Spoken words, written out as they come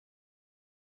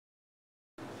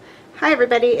Hi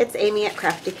everybody, it's Amy at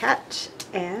Crafty Cat,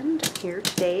 and I'm here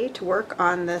today to work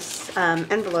on this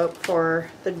envelope for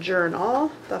the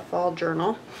journal, the fall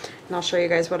journal. And I'll show you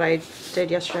guys what I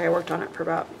did yesterday. I worked on it for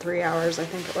about 3 hours, I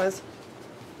think it was.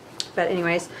 But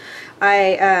anyways,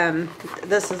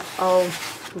 this is all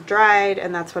dried,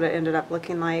 and that's what it ended up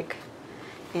looking like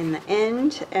in the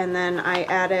end. And then I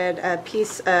added a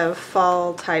piece of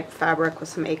fall type fabric with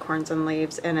some acorns and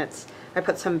leaves, and I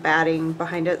put some batting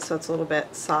behind it so it's a little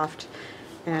bit soft,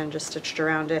 and just stitched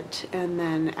around it, and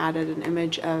then added an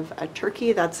image of a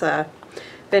turkey. That's a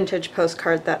vintage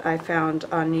postcard that I found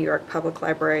on New York Public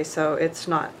Library, so it's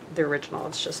not the original,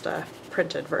 it's just a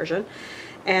printed version.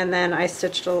 And then I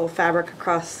stitched a little fabric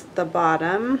across the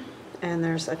bottom, and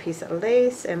there's a piece of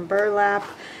lace and burlap.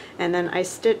 And then I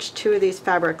stitched 2 of these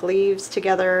fabric leaves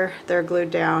together. They're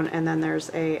glued down, and then there's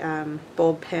a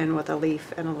bulb pin with a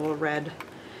leaf and a little red,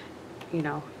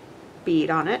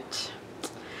 bead on it.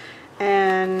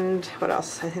 And what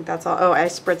else? I think that's all. Oh, I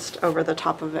spritzed over the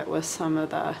top of it with some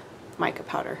of the mica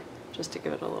powder just to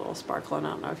give it a little sparkle. And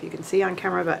I don't know if you can see on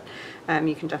camera, but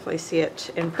you can definitely see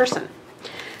it in person.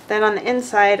 Then on the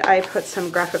inside, I put some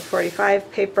graphic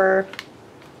 45 paper.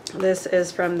 This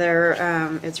is from their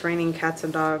It's Raining Cats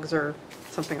and Dogs or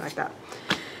something like that.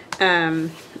 And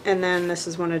then this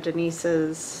is one of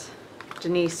Denise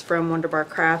from Wondubar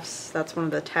Crafts. That's one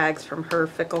of the tags from her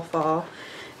Fickle Fall.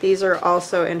 These are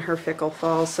also in her Fickle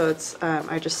Fall, so it's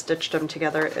I just stitched them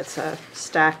together. It's a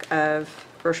stack of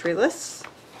grocery lists.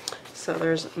 So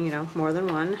there's, more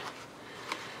than one.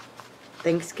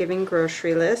 Thanksgiving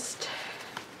grocery list.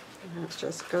 And it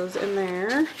just goes in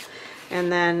there.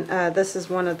 And then this is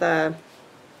one of the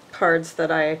cards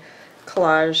that I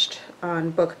collaged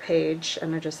on book page,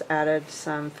 and I just added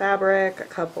some fabric, a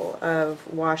couple of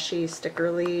washi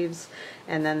sticker leaves,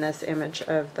 and then this image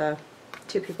of the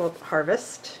 2 people at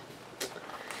harvest.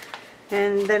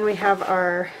 And then we have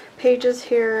our pages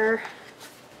here.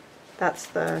 That's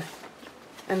the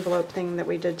envelope thing that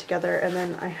we did together. And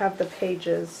then I have the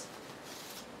pages,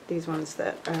 these ones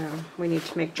that we need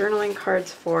to make journaling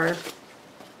cards for.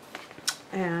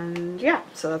 And yeah,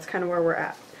 so that's kind of where we're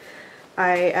at.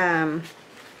 I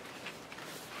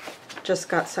just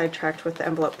got sidetracked with the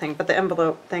envelope thing, but the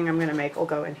envelope thing I'm going to make will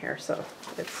go in here, so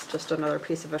it's just another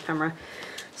piece of ephemera.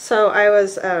 So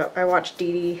I watched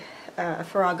Dee Dee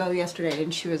Farrago yesterday,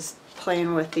 and she was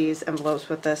playing with these envelopes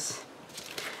with this,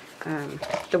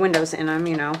 the windows in them,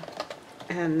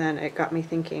 and then it got me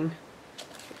thinking,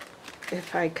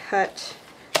 if I cut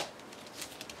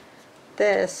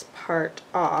this part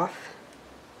off,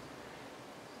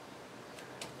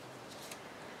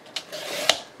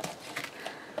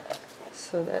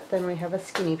 so that then we have a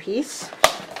skinny piece,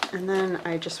 and then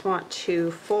I just want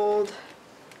to fold,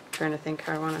 I'm trying to think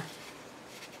how I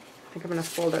think I'm going to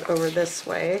fold it over this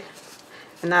way,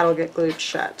 and that'll get glued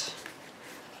shut.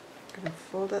 I'm going to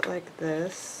fold it like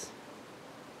this,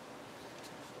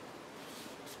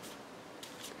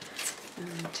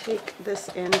 and take this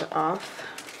end off.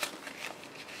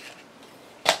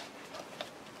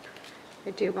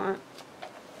 I do want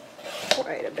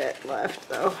quite a bit left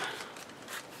though.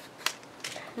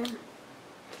 Okay.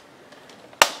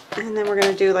 And then we're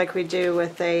going to do like we do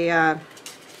with a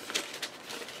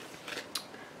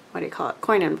what do you call it?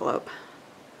 Coin envelope.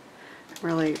 I'm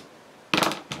really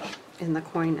in the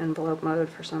coin envelope mode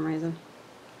for some reason.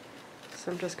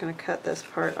 So I'm just going to cut this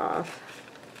part off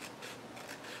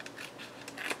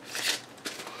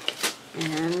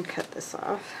and cut this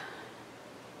off.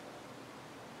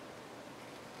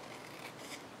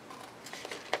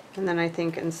 And then I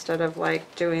think instead of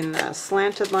like doing the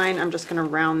slanted line, I'm just going to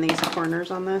round these corners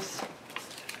on this.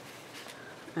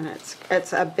 And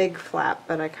it's a big flap,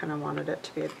 but I kind of wanted it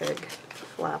to be a big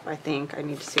flap, I think. I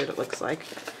need to see what it looks like.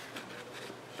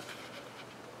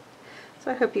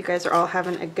 So I hope you guys are all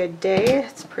having a good day.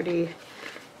 It's pretty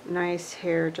nice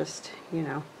here, just,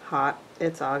 hot.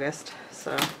 It's August,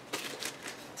 so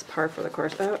it's par for the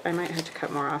course. Oh, I might have to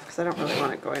cut more off because I don't really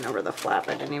want it going over the flap.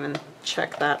 I didn't even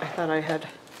check that. I thought I had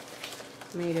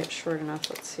made it short enough.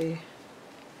 Let's see.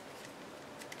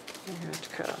 I have to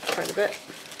cut off quite a bit.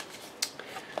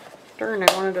 Darn,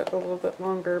 I wanted it a little bit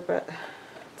longer, but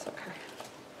it's okay.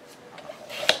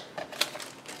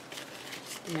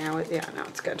 Now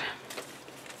it's good.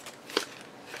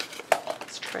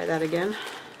 Let's try that again.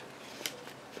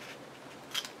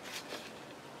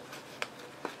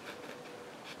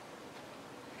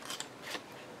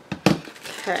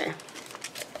 Okay.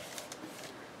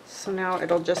 So now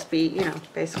it'll just be,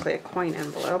 basically a coin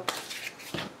envelope.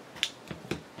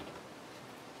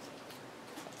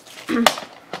 And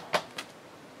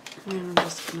I'm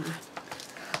just going to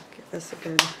give this a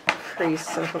good crease,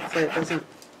 so hopefully it doesn't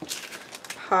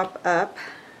pop up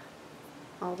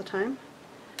all the time.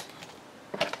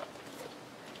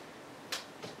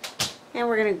 And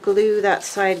we're going to glue that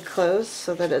side closed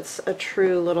so that it's a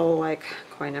true little like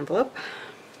coin envelope.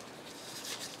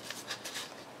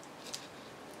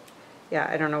 Yeah,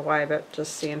 I don't know why, but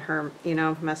just seeing her, you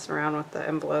know, messing around with the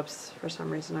envelopes, for some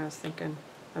reason I was thinking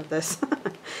of this.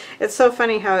 It's so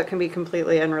funny how it can be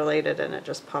completely unrelated and it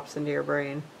just pops into your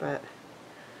brain. But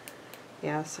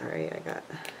yeah, sorry, I got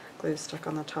glue stuck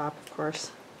on the top, of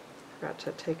course. Forgot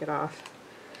to take it off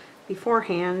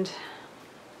beforehand.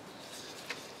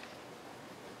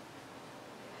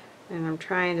 And I'm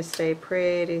trying to stay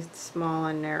pretty small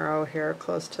and narrow here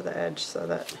close to the edge so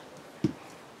that,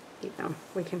 you know,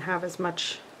 we can have as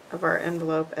much of our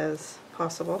envelope as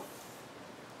possible.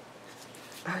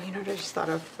 Oh, you know what I just thought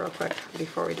of real quick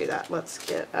before we do that? Let's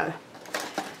get a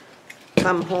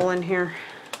thumb hole in here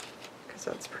because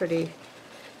that's pretty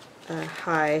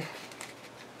high.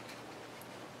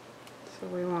 So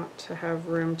we want to have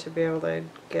room to be able to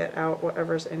get out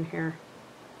whatever's in here.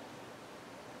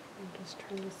 I'm just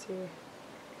trying to see.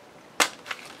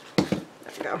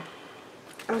 There we go.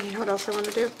 Oh, you know what else I want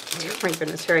to do? Oh my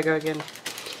goodness, here I go again.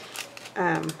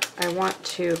 I want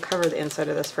to cover the inside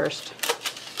of this first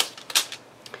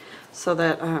so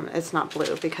that it's not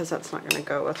blue, because that's not going to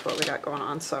go with what we got going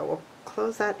on. So we'll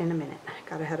close that in a minute.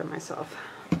 Got ahead of myself.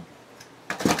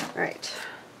 Alright.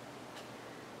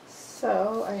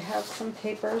 So I have some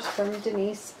papers from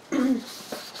Denise.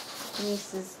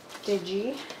 Denise's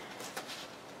Digi.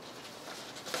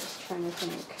 Just trying to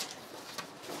think.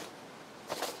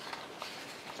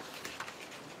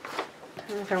 I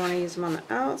don't know if I want to use them on the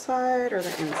outside or the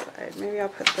inside. Maybe I'll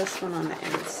put this one on the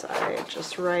inside,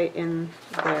 just right in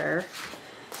there.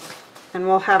 And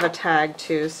we'll have a tag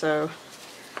too, so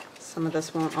some of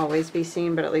this won't always be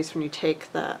seen, but at least when you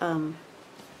take the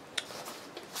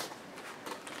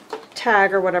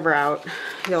tag or whatever out,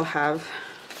 you'll have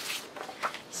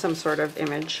some sort of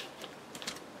image.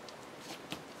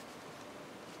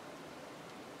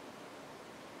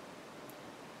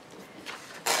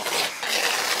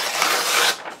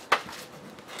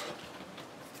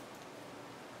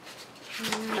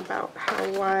 About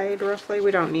how wide roughly.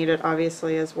 We don't need it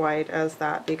obviously as wide as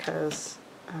that because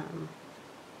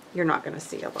you're not going to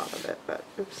see a lot of it, but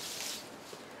oops.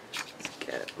 Let's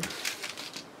get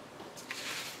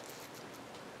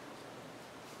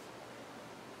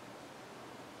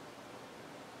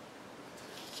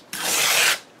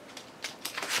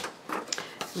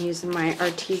I'm using my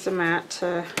ARTEZA mat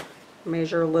to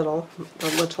measure the little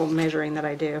measuring that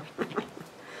I do.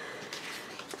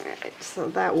 Alright, so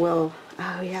that will,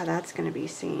 oh yeah, that's going to be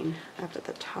seen up at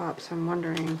the top, so I'm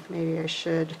wondering maybe I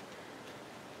should,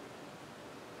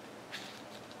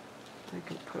 I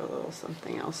can put a little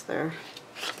something else there.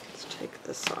 Let's take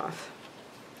this off.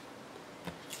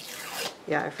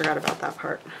 Yeah, I forgot about that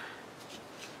part.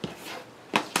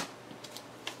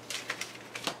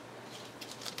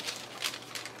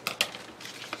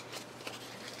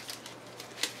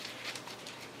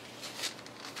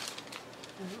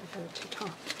 Too tall.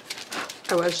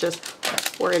 I was just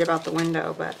worried about the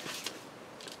window, but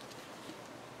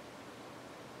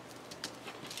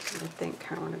I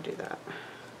think I want to do that.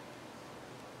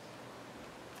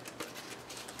 I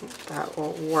think that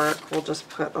will work. We'll just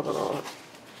put a little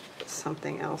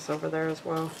something else over there as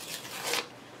well.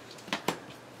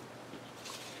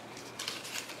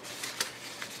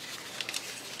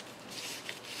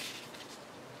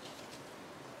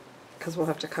 Because we'll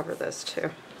have to cover this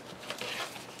too.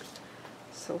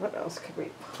 So what else could we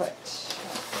put?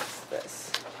 What's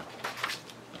this?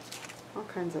 All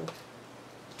kinds of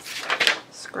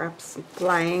scraps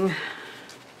flying. So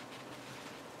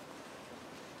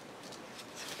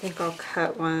I think I'll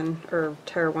cut one, or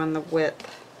tear one the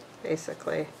width,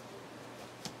 basically.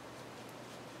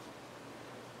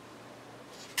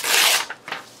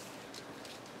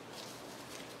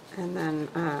 And then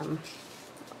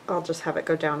I'll just have it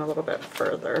go down a little bit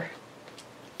further.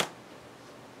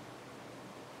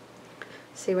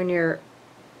 See, when you're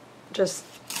just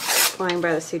flying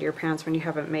by the seat of your pants when you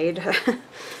haven't made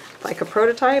like a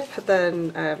prototype,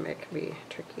 then it can be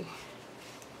tricky.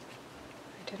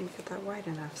 I didn't get that wide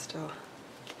enough still.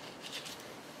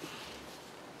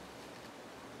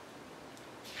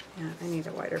 Yeah, I need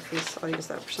a wider piece. I'll use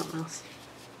that for something else.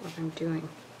 What I'm doing.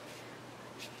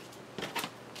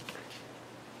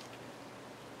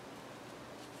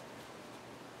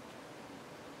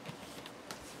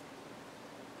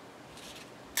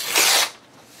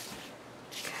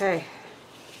 Okay,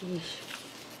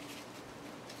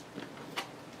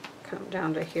 come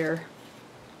down to here,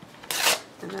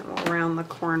 and And then we'll round the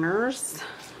corners.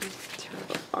 Tear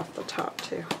it off the top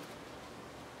too.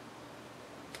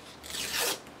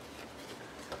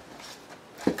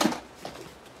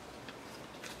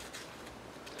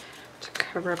 To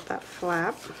cover up that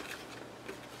flap.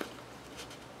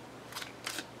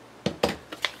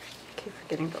 Keep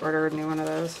forgetting to order a new one of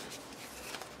those.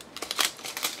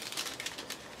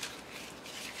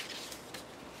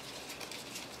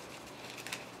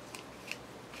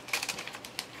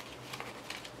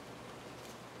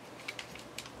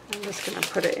 I'm just going to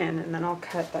put it in and then I'll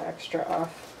cut the extra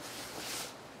off.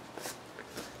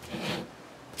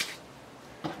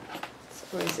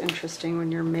 It's always interesting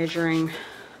when you're measuring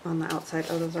on the outside.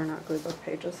 Oh, those are not glue book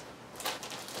pages.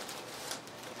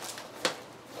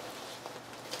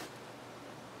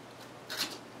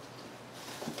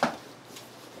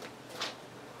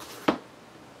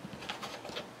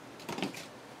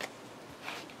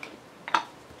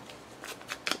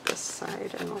 This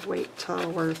side, and we'll wait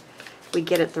till we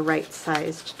get it the right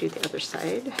size to do the other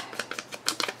side.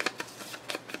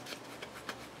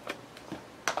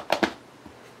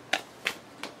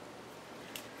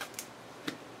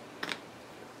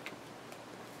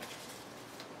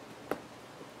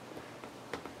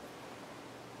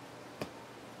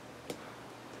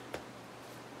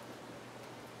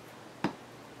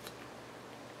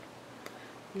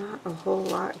 Not a whole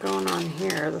lot going on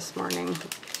here this morning.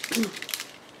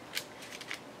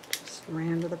 Just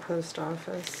ran to the post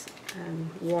office and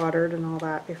watered and all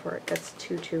that before it gets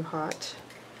too hot.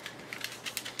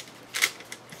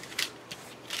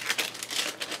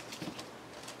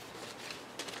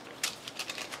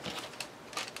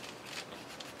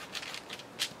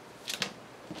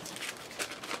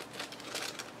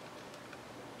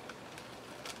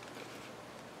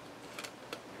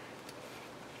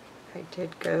 I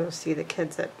did go see the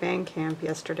kids at band camp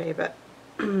yesterday, but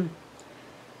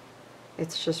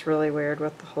it's just really weird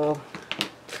with the whole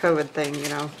COVID thing, you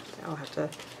know. They all have to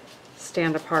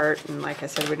stand apart, and like I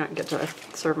said, we don't get to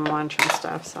serve them lunch and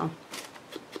stuff, so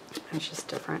it's just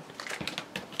different.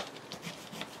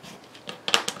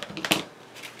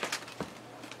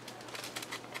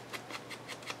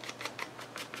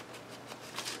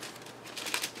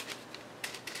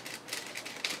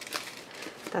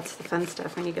 That's the fun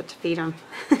stuff when you get to feed them,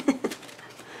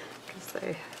 because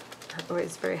they are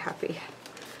always very happy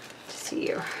to see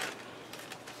you.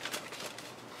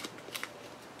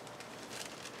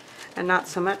 And not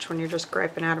so much when you're just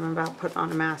griping at them about putting on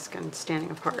a mask and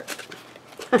standing apart,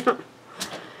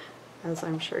 as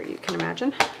I'm sure you can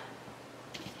imagine.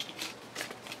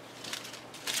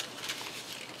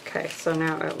 Okay, so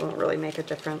now it won't really make a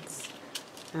difference.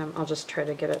 I'll just try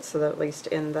to get it so that at least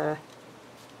in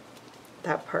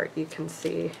that part you can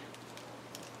see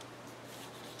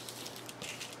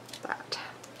that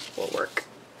will work.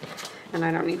 And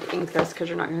I don't need to ink this because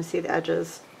you're not going to see the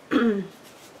edges. I'm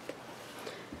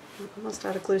almost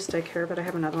out of glue stick here, but I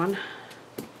have another one.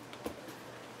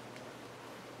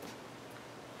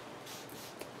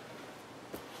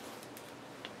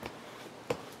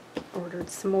 Ordered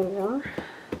some more.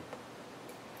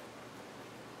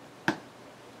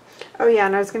 Oh yeah,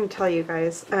 and I was going to tell you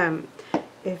guys,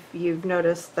 if you've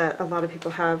noticed that a lot of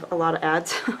people have a lot of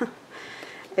ads,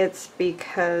 it's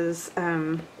because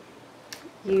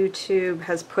YouTube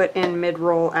has put in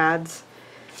mid-roll ads,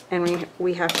 and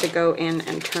we have to go in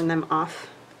and turn them off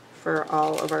for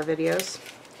all of our videos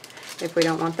if we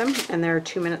don't want them, and they're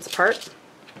 2 minutes apart.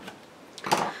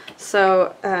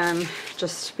 So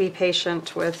just be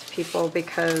patient with people,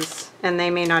 because, and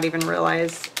they may not even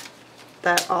realize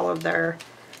that all of their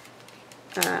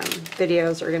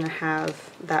videos are going to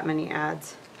have that many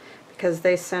ads, because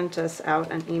they sent us out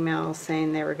an email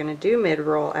saying they were going to do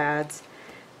mid-roll ads,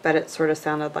 but it sort of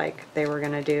sounded like they were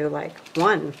going to do like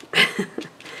one.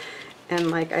 And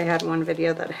like I had one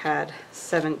video that had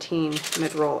 17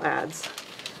 mid-roll ads.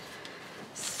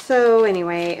 So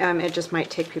anyway, it just might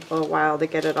take people a while to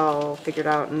get it all figured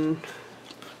out and,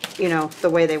 you know, the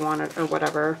way they want it or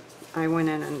whatever. I went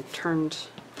in and turned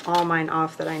all mine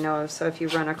off that I know of, so if you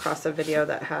run across a video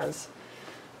that has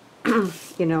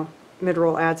you know,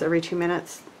 mid-roll ads every 2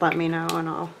 minutes, let me know and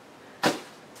I'll,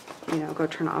 you know, go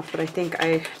turn it off. But I think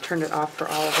I turned it off for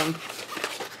all of them.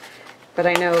 But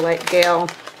I know, like Gail,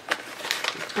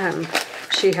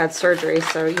 she had surgery,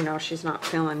 so you know, she's not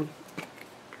feeling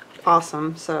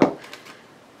awesome, so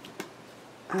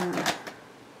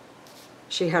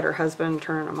she had her husband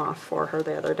turn them off for her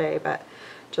the other day. But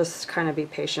just kind of be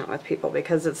patient with people,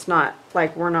 because it's not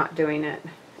like we're not doing it.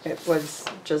 It was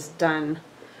just done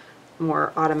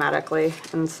more automatically,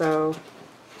 and so,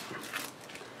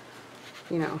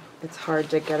 you know, it's hard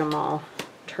to get them all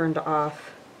turned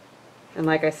off And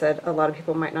like I said, a lot of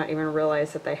people might not even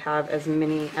realize that they have as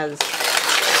many as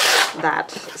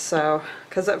that. So,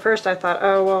 because at first I thought,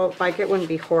 oh, well, like it wouldn't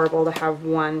be horrible to have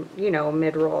one, you know,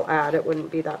 mid-roll ad. It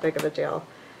wouldn't be that big of a deal.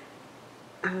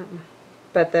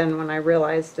 But then when I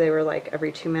realized they were like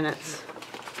every 2 minutes,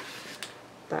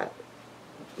 that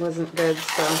wasn't good.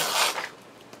 So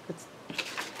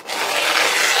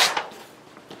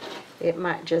it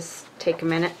might just take a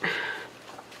minute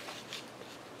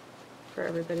for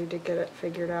everybody to get it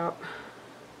figured out.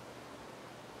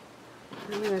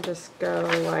 I'm going to just go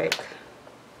like,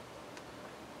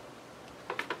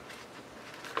 I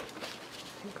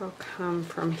think I'll come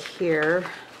from here.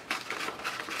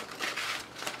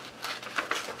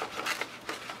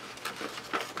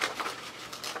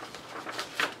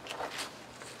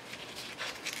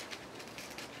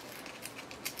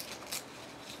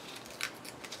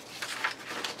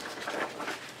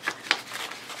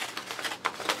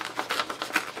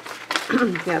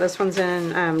 Yeah, this one's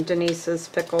in Denise's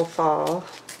Fickle Fall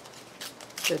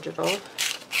digital.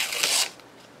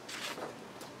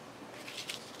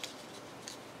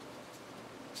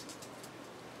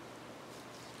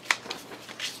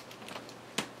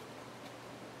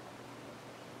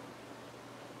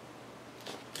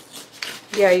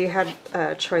 Yeah, you had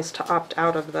a choice to opt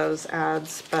out of those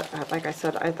ads, but like I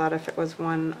said, I thought if it was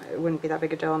one, it wouldn't be that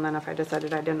big a deal, and then if I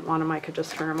decided I didn't want them, I could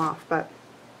just turn them off, but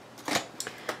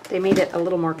they made it a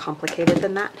little more complicated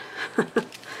than that.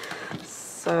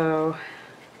 So,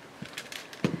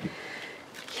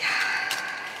 yeah.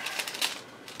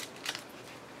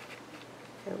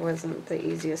 It wasn't the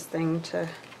easiest thing to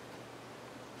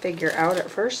figure out at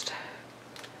first.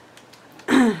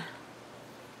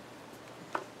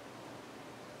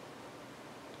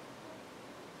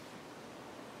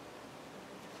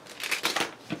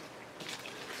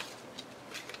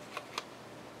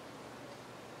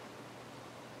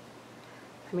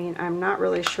 I mean, I'm not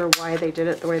really sure why they did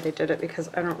it the way they did it, because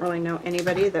I don't really know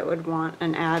anybody that would want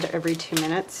an ad every 2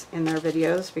 minutes in their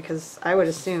videos, because I would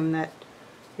assume that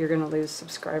you're going to lose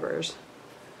subscribers.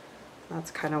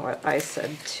 That's kind of what I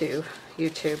said to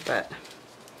YouTube, but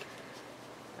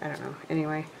I don't know.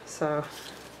 Anyway, so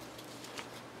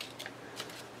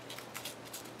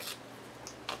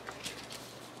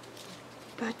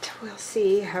but we'll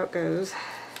see how it goes.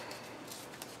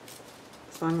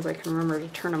 As long as I can remember to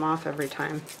turn them off every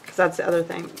time, because that's the other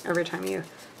thing. Every time you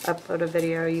upload a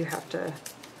video, you have to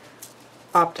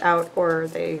opt out or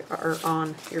they are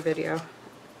on your video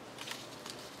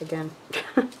again.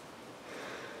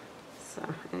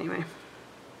 So anyway,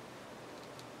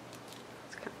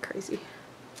 it's kind of crazy.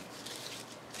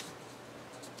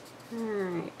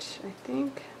 Alright, I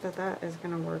think that that is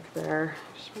going to work there.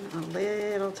 Just want a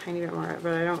little tiny bit more,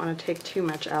 but I don't want to take too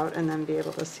much out and then be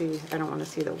able to see, I don't want to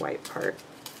see the white part.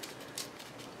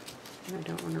 And I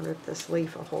don't want to rip this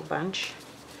leaf a whole bunch.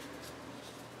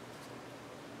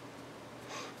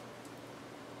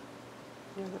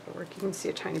 Yeah, that'll work. You can see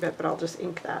a tiny bit, but I'll just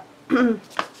ink that. And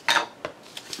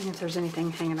if there's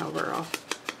anything hanging over, I'll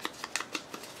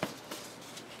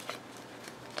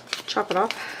chop it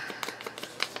off.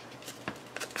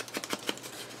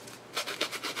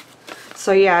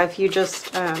 So yeah, if you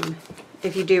just,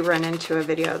 if you do run into a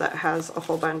video that has a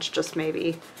whole bunch, just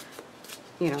maybe,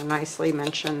 you know, nicely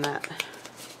mention that,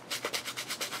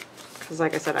 because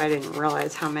like I said, I didn't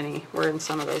realize how many were in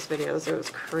some of those videos. It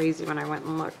was crazy when I went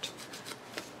and looked.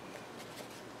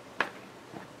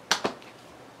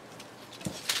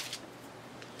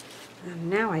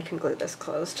 And now I can glue this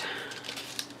closed.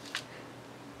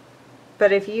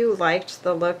 But if you liked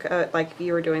the look, like if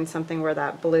you were doing something where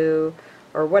that blue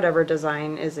or whatever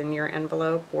design is in your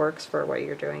envelope works for what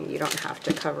you're doing, you don't have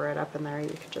to cover it up in there. You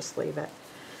could just leave it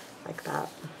like that.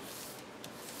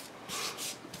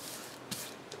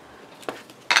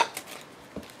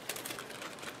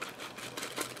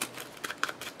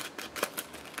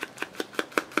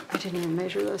 I didn't even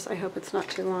measure this. I hope it's not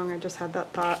too long. I just had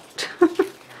that thought.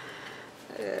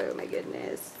 Oh my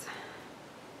goodness.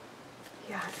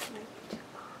 Yeah, it might be too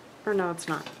long. Or no, it's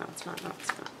not. No, it's not. No, it's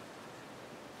not.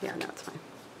 Yeah, no, it's fine.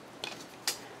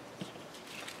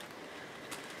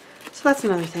 So that's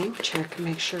another thing. Check and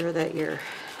make sure that your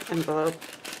envelope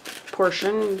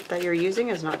portion that you're using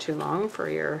is not too long for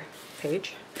your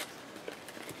page.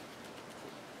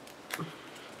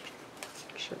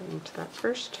 Should I ink that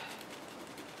first?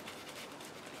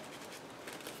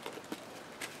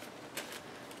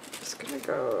 Just gonna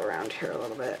go around here a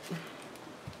little bit,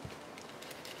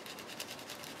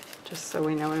 just so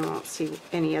we know we won't see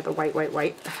any of the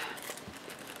white.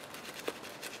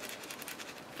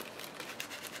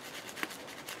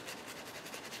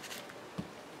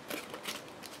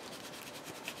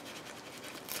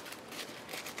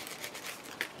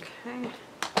 Okay.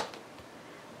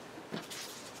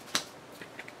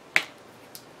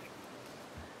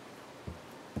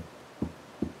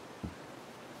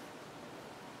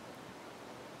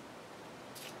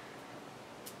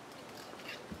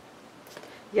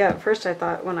 Yeah, at first I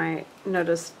thought when I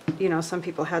noticed, you know, some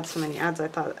people had so many ads, I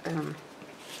thought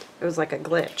it was like a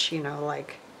glitch, you know,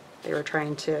 like they were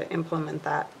trying to implement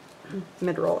that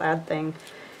mid-roll ad thing,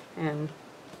 and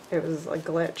it was a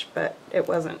glitch, but it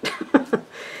wasn't.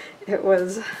 It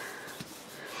was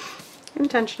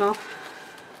intentional.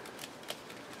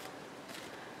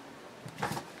 I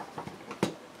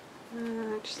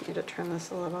just need to trim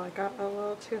this a little. I got a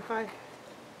little too high.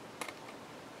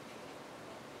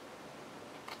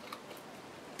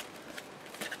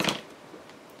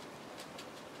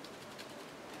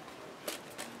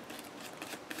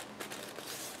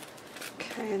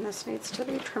 Okay, and this needs to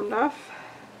be trimmed off.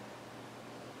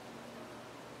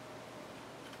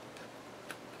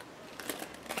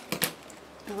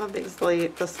 I love this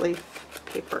leaf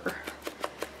paper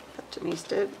that Denise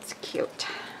did. It's cute.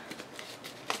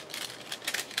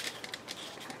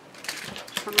 Okay.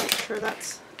 I'll make sure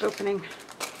that's opening.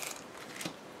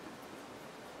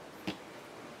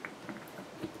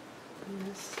 And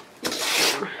this,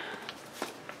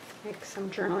 make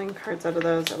some journaling cards out of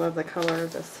those. I love the color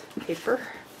of this paper.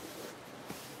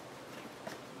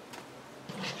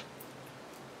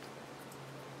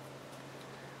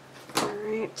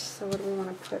 Alright, so what do we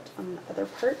want to put on the other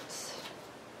parts?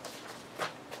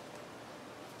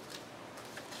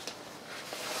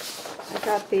 I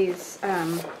got these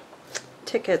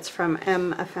tickets from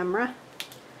Emmephemera.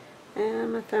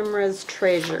 Emmephemera's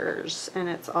Treasures, and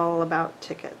it's all about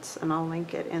tickets, and I'll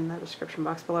link it in the description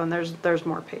box below, and there's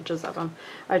more pages of them.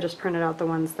 I just printed out the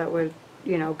ones that would,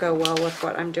 you know, go well with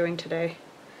what I'm doing today.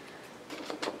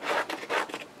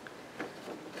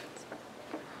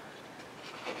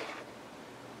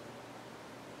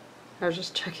 I was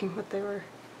just checking what they were.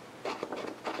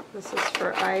 This is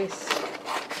for ice.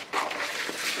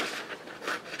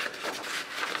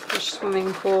 There's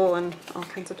swimming pool and all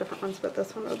kinds of different ones, but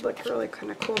this one would look really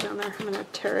kind of cool down there. I'm going to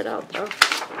tear it out though,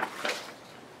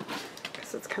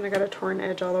 because it's kind of got a torn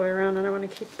edge all the way around, and I want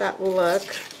to keep that look.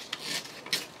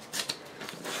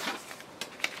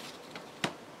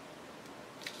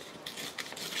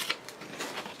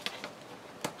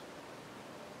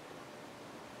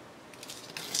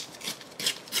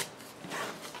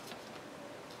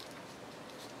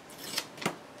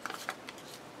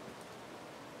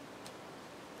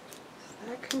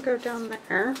 That can go down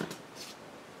there.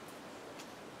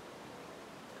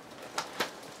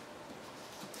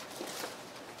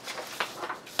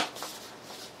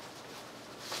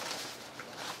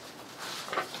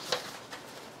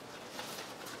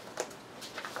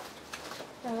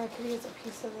 And I could use a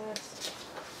piece of this.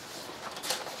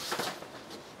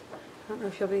 I don't know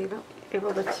if you'll be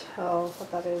able to tell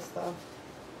what that is though.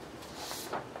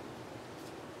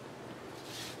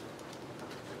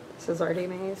 This is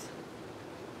Artymaze.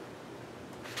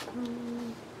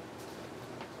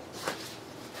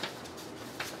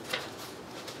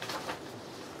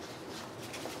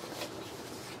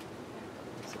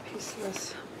 There's a piece of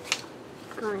this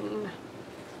green will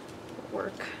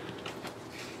work.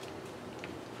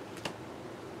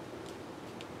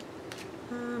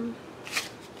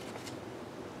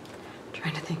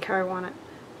 Trying to think how I want it.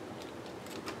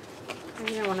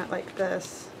 Maybe I want it like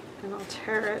this, and I'll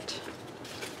tear it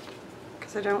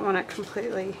because I don't want it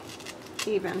completely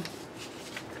even.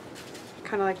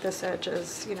 Kind of like this edge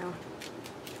is, you know.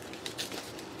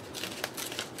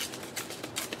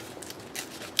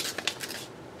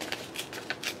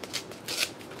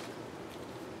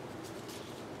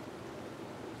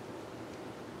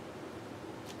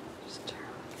 Just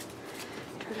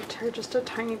try to tear just a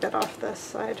tiny bit off this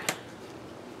side.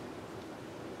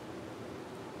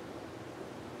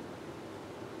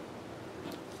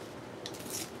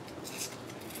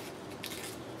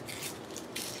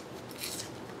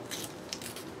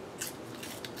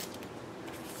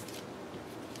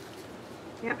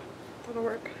 Yeah, that'll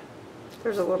work.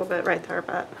 There's a little bit right there,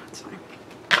 but that's fine.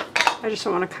 I just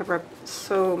don't want to cover up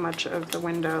so much of the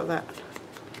window that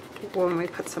when we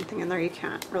put something in there you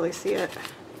can't really see it.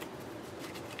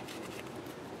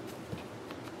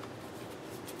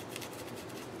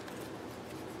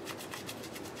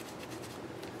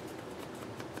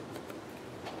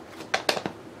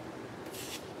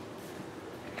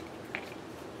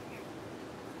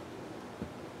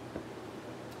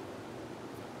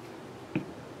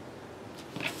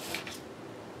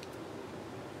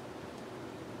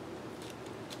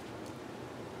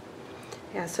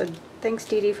 Yeah, so thanks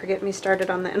Dee Dee for getting me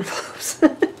started on the envelopes.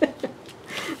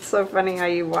 so funny how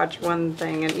you watch one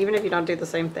thing, and even if you don't do the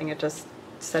same thing, it just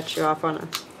sets you off on a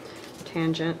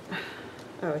tangent.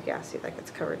 Oh yeah, see, that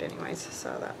gets covered anyways,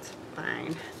 so that's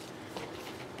fine.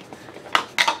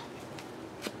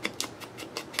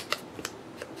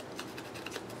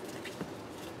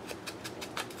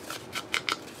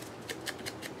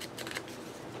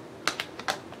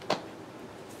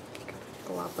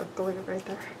 Glop of glue right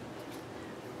there.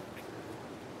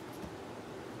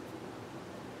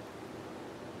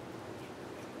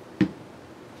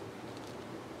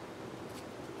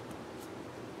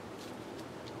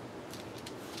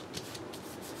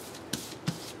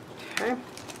 Okay,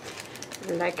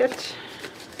 I like it.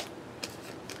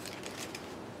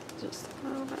 Just a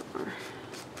little bit more.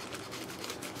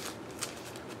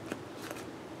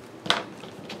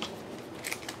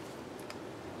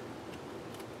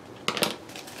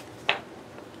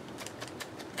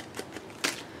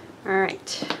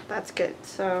 Alright, that's good.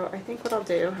 So I think what I'll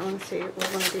do, I want to see what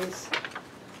one of these,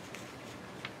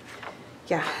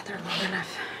 yeah, they're long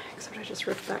enough, except I just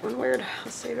ripped that one weird.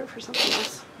 I'll save it for something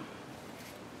else.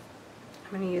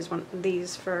 I'm going to use one of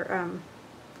these for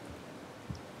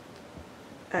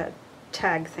a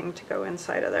tag thing to go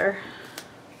inside of there.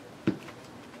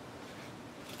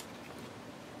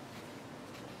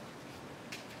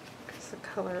 Because the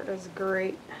color is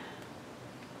great.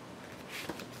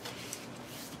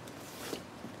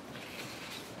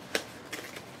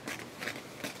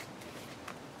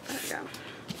 There we go.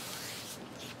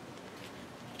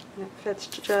 And it fits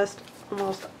just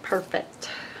almost perfect.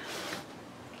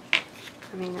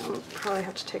 I mean, I'll probably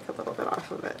have to take a little bit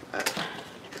off of it, but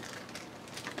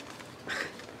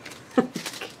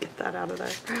get that out of there.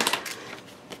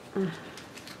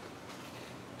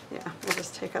 Yeah, we'll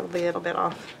just take a little bit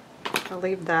off. I'll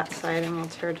leave that side and we'll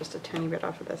tear just a tiny bit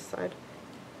off of this side.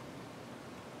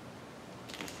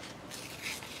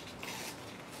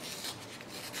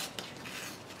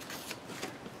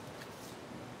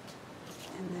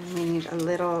 And then we need a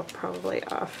little probably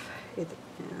off. Yeah.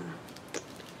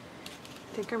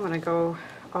 I think I'm going to go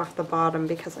off the bottom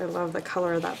because I love the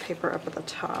color of that paper up at the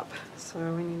top. So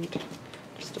we need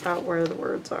just about where the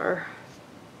words are.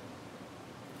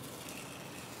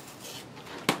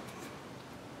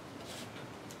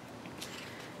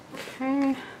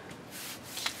 Okay.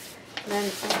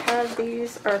 Then I have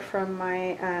these are from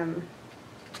my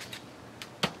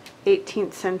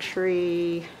 18th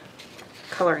century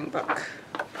coloring book.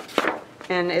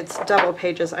 And it's double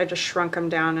pages. I just shrunk them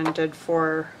down and did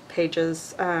 4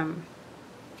 pages on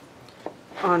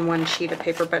one sheet of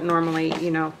paper, but normally, you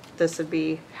know, this would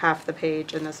be half the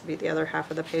page and this would be the other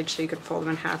half of the page, so you could fold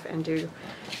them in half and do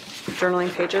journaling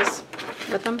pages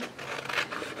with them.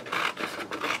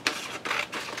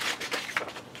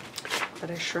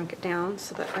 But I shrunk it down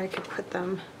so that I could put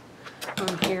them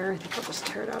on here. I think I'll just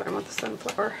tear it out. I want the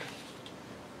sunflower.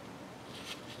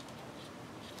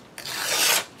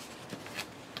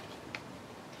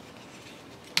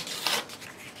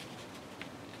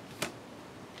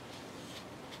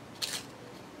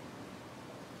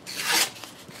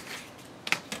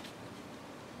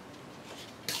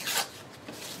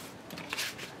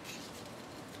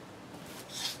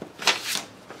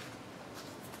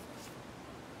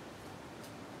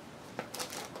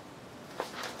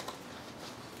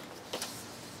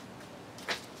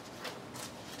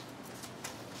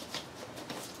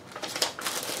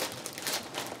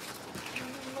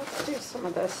 Some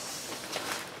of this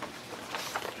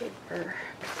paper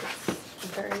because it's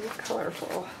very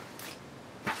colorful.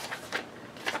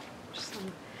 Just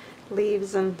some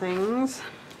leaves and things.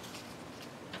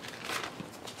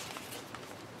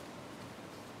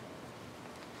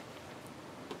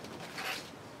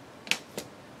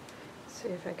 See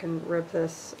if I can rip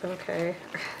this. Okay,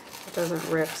 it doesn't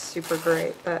rip super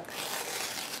great, but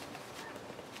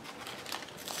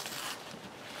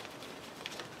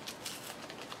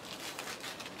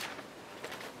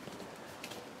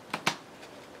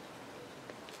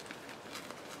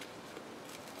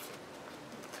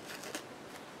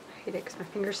I hate it because my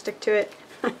fingers stick to it.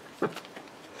 Trying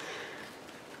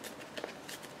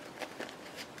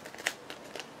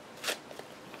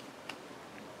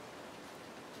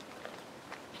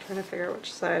to figure out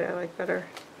which side I like better.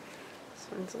 This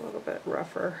one's a little bit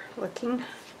rougher looking.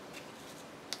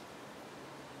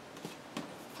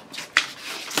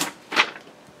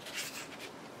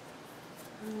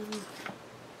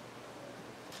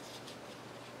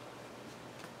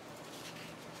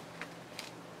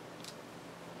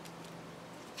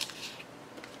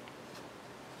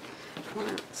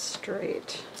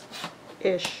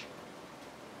 Straight-ish.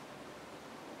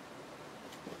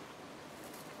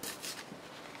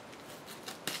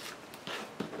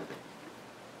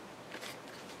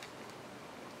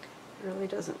 really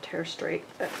doesn't tear straight,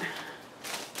 but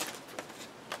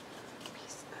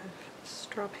piece of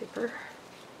straw paper.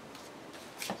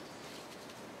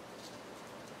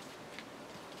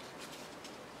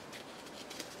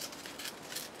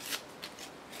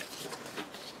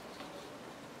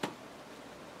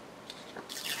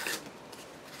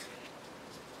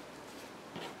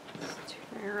 It's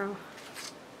too narrow.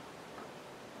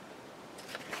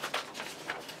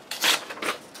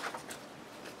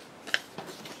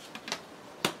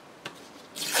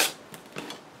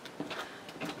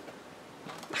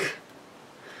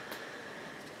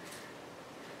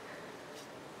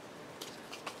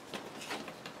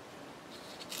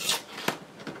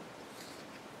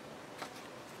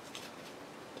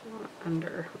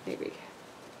 Under, maybe.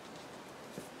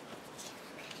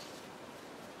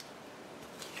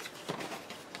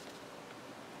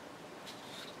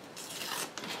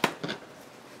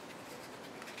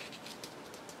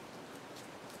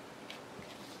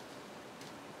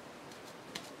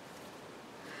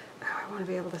 Oh, I want to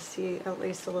be able to see at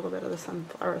least a little bit of the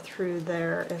sunflower through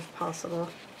there if possible.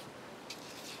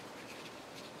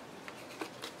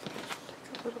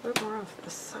 Take a little bit more off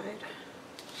this side.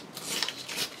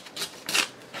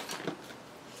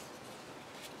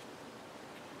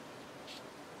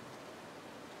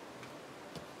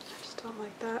 Don't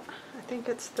like that. I think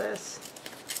it's this,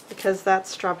 because that's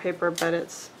straw paper, but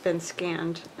it's been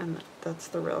scanned, and that's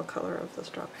the real color of the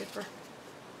straw paper.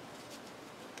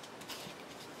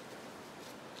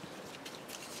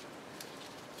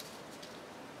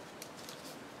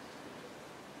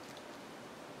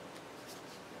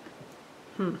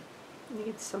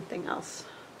 Needs something else.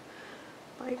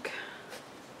 Like,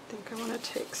 I think I want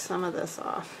to take some of this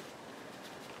off.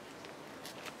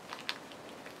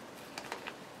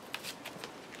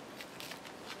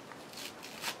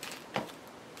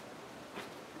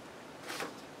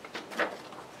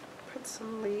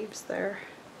 Some leaves there.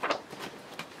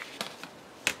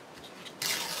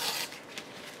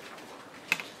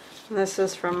 And this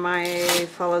is from my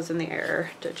Follows in the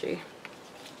Air digi.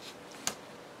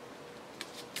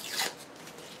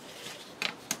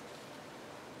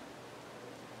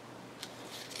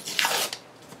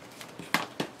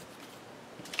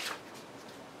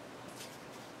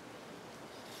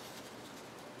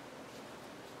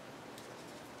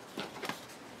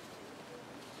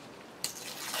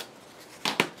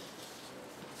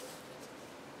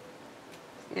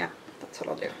 Yeah, that's what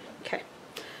I'll do. Okay,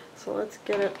 so let's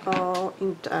get it all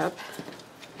inked up.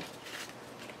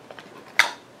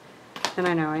 And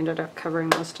I know I ended up covering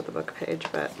most of the book page,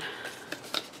 but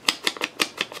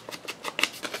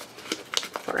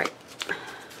it's alright.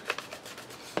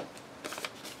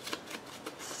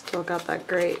 Still got that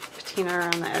great patina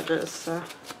around the edges, so.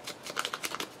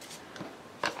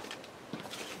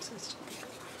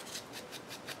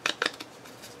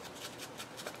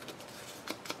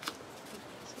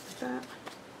 That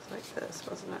was like this,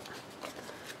 wasn't it?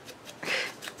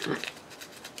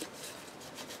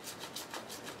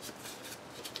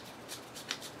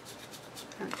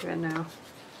 I don't even know.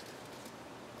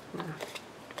 No.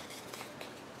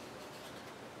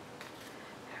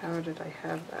 How did I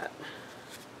have that?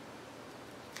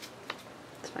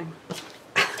 It's fine.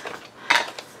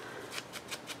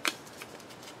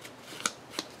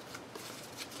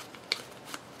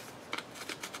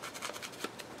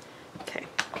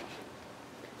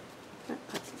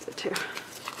 Too.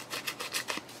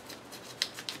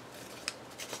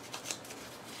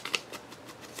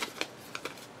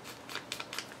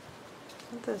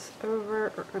 Put this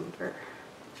over or under?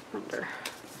 Under.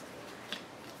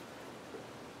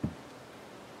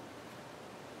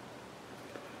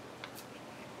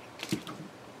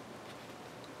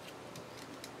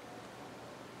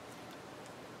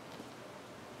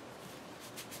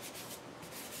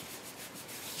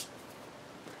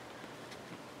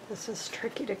 This is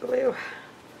tricky to glue.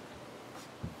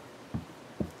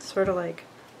 It's sort of like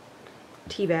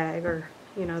tea bag, or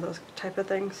you know, those type of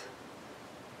things.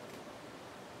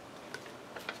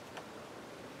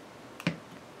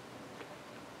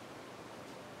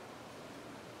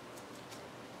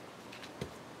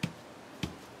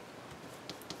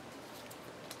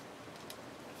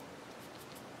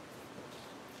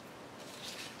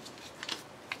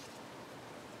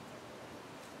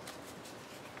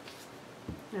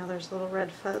 Now there's a little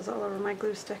red fuzz all over my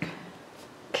glue stick.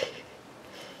 I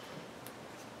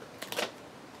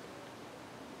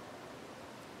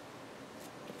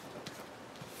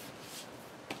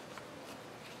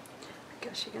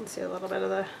guess you can see a little bit of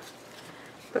the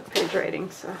book page writing,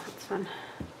 so that's fun.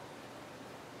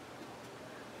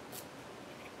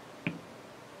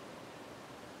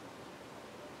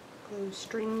 Glue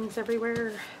strings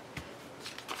everywhere.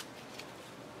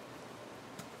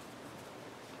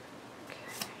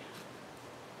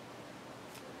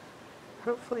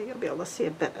 Hopefully you'll be able to see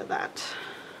a bit of that.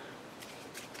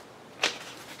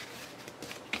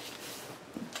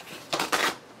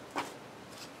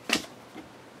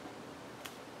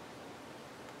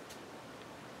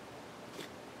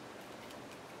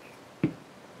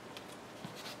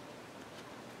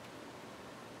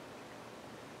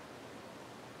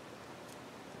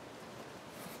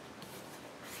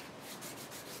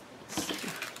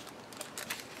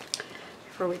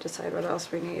 Before we decide what else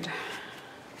we need.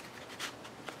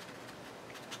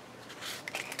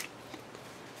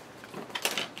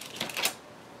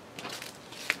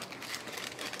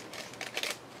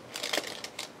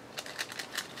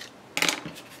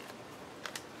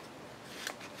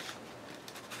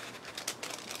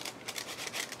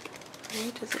 Why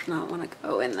does it not want to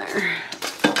go in there?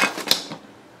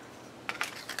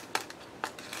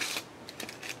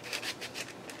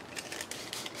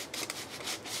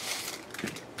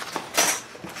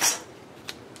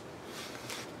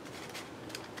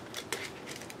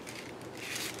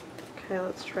 Okay,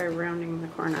 let's try rounding the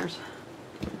corners.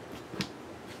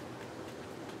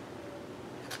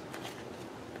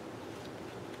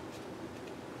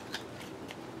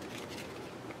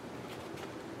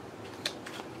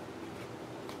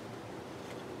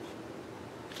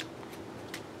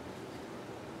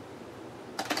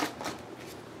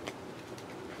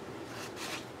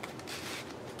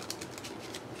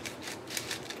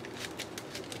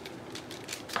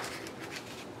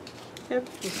 Yep,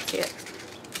 you can see it.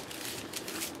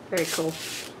 Very cool.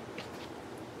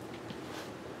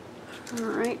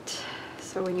 Alright,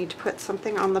 so we need to put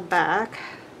something on the back.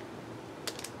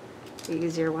 It'll be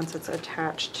easier once it's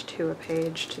attached to a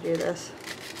page to do this.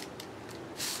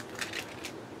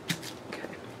 Okay.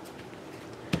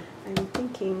 I'm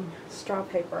thinking straw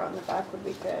paper on the back would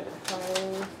be good if I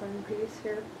find a piece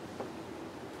here.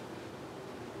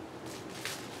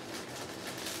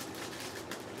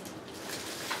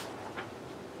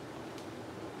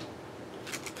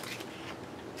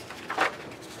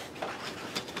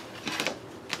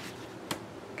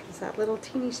 That little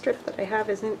teeny strip that I have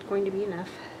isn't going to be enough.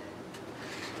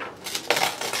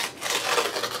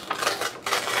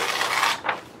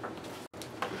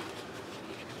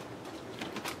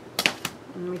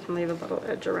 And we can leave a little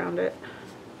edge around it.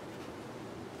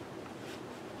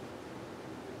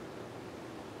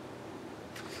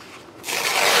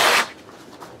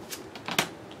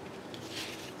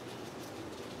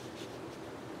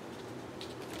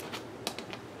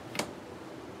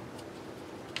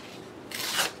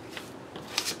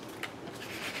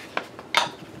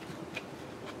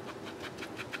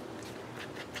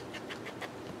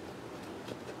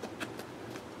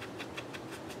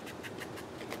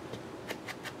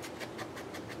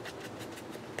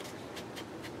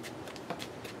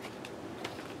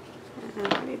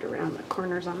 And I need to round the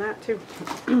corners on that too.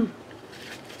 The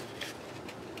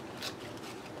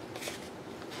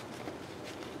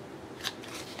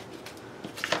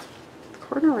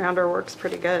corner rounder works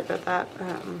pretty good, but that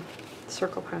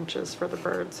circle punch is for the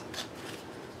birds.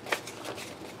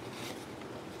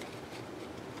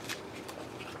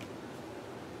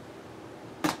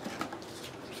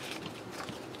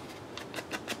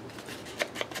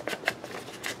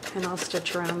 And I'll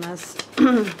stitch around this.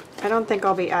 I don't think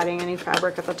I'll be adding any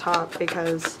fabric at the top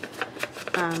because,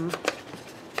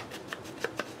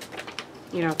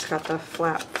 you know, it's got the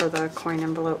flap for the coin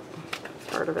envelope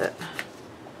part of it.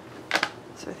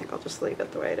 So I think I'll just leave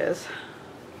it the way it is.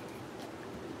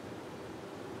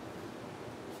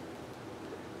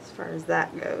 As far as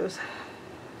that goes.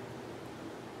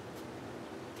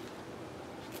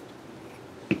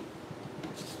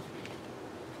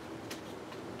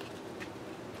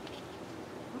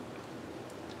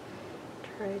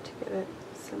 Try to get it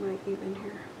semi-even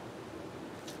here.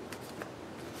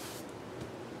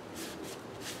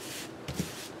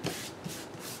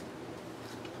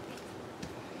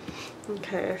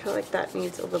 Okay, I feel like that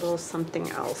needs a little something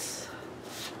else.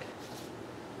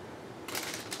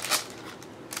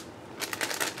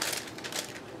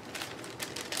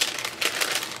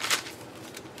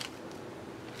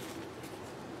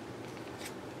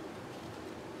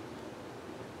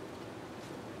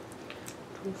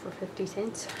 For 50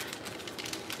 cents.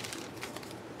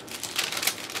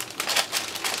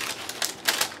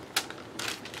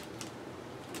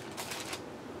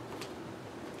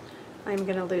 I'm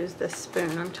gonna lose this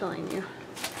spoon, I'm telling you.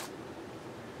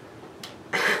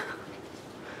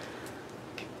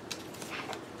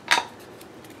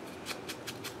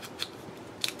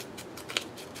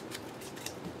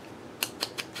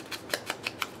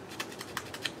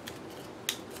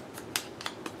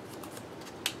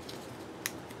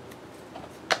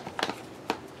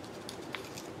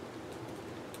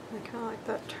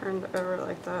 turned over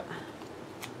like that.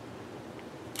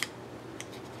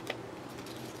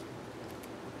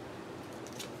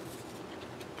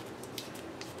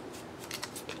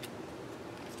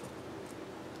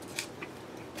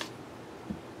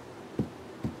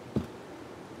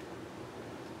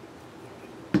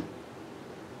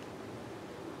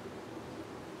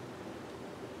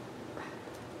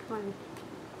 Come on.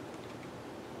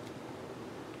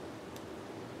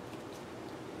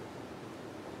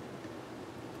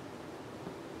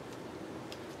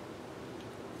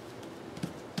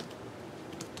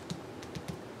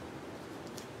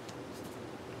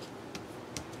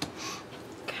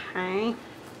 Okay.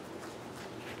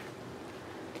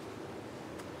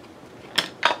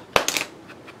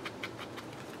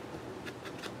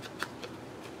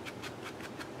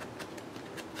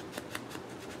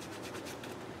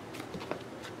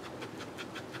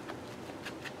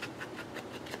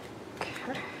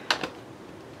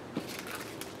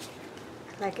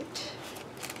 I like it.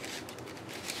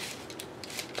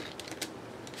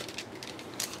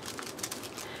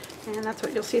 And that's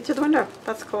what you'll see through the window.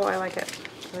 That's cool. I like it.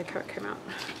 I like how it came out.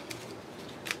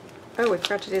 Oh, we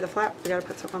forgot to do the flap. We gotta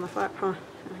put something on the flap, huh?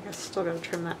 I guess still gotta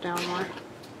trim that down more.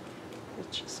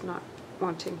 It's just not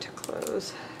wanting to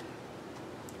close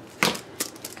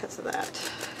because of that.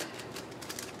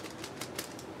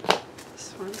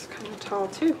 This one's kind of tall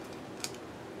too.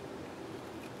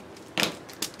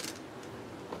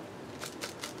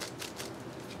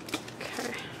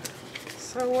 Okay,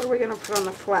 so what are we gonna put on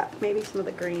the flap? Maybe some of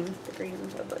the green. The green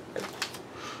would look good.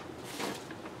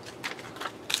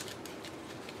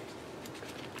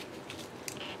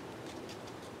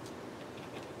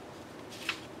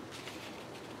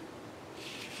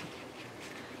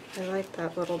 I like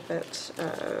that little bit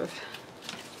of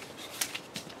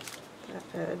that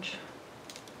edge.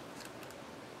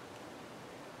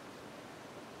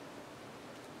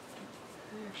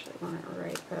 I actually want it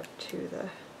right up to the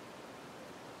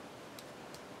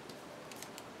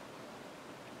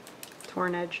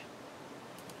torn edge.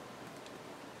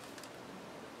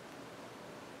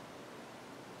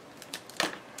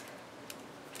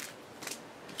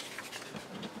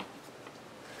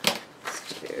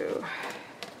 Let's do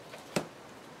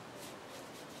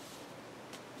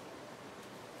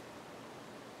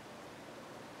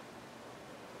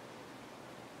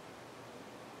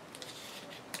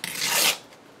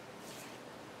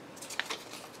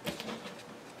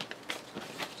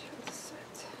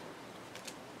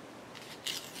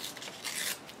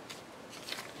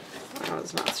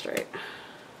it's not straight.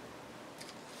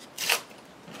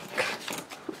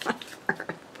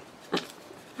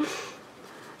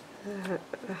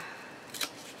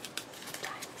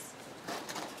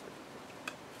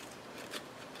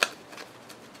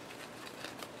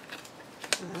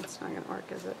 That's not going to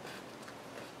work, is it?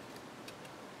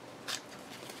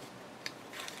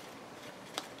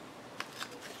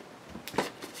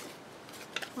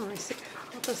 Let me see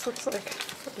what this looks like.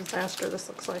 What disaster this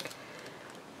looks like.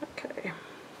 Okay.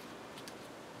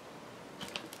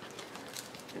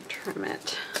 And trim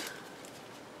it.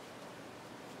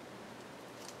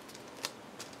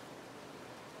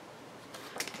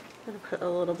 I'm going to put a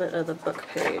little bit of the book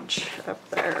page up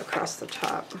there across the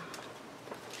top.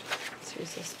 Let's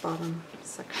use this bottom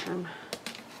section.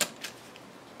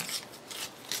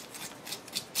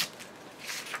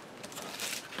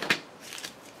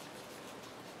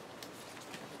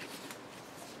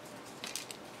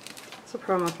 That's the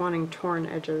problem with wanting torn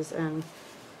edges and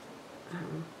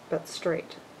but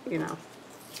straight, you know,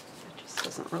 it just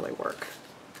doesn't really work.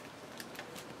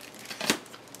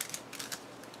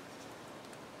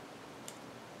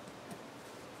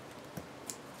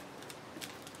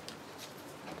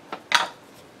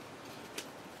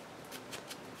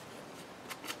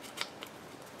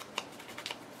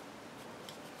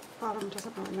 Bottom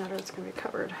doesn't really matter, it's going to be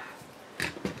covered.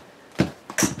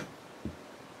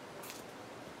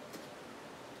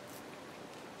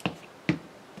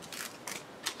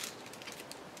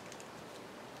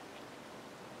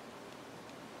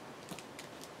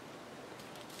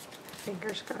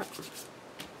 Fingers got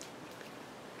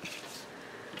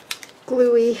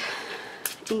gluey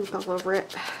ink all over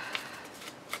it.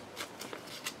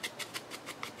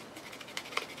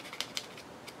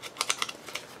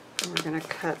 And we're going to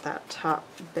cut that top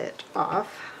bit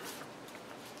off.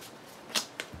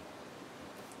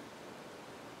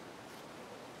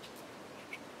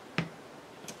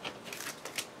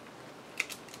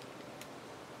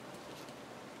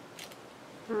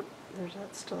 Oh, there's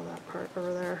still that part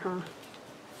over there, huh?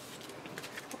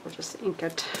 We'll just ink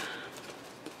it.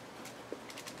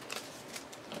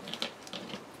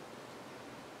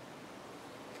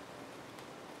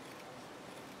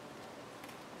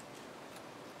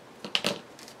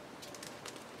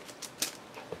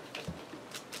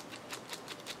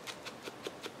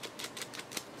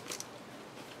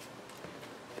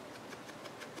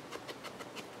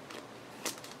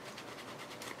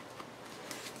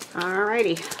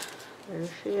 Alrighty, there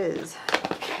she is.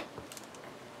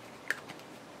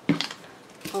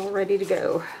 All ready to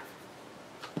go.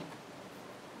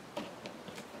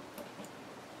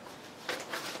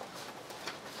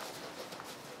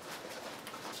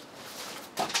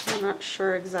 I'm not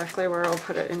sure exactly where I'll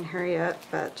put it in here yet,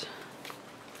 but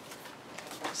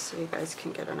just so you guys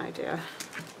can get an idea.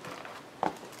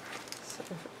 So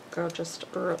if it go just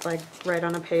like right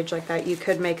on a page like that, you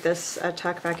could make this a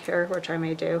tuck back here, which I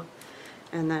may do,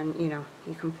 and then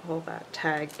you can pull that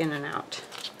tag in and out.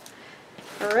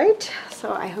 Alright,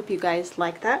 so I hope you guys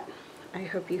like that. I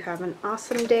hope you have an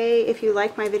awesome day. If you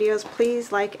like my videos,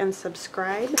 please like and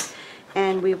subscribe,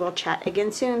 and we will chat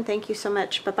again soon. Thank you so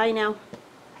much. Bye bye now.